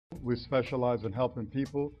we specialize in helping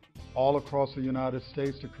people all across the United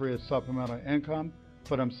States to create supplemental income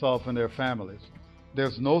for themselves and their families.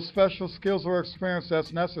 There's no special skills or experience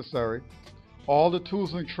that's necessary. All the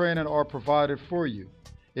tools and training are provided for you.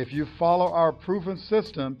 If you follow our proven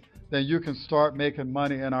system, then you can start making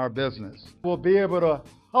money in our business. We'll be able to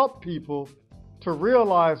help people to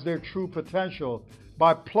realize their true potential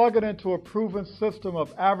by plugging into a proven system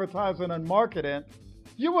of advertising and marketing.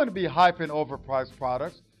 You wouldn't be hyping overpriced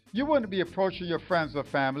products, you wouldn't be approaching your friends or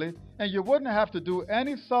family, and you wouldn't have to do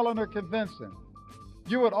any selling or convincing.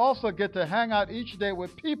 You would also get to hang out each day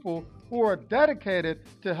with people who are dedicated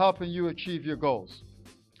to helping you achieve your goals.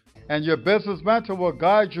 And your business mentor will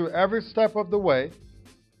guide you every step of the way.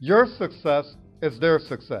 Your success is their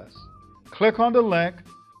success. Click on the link,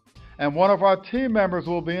 and one of our team members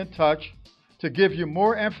will be in touch to give you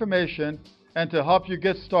more information and to help you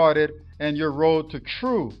get started in your road to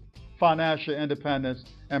true financial independence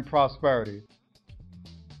and prosperity.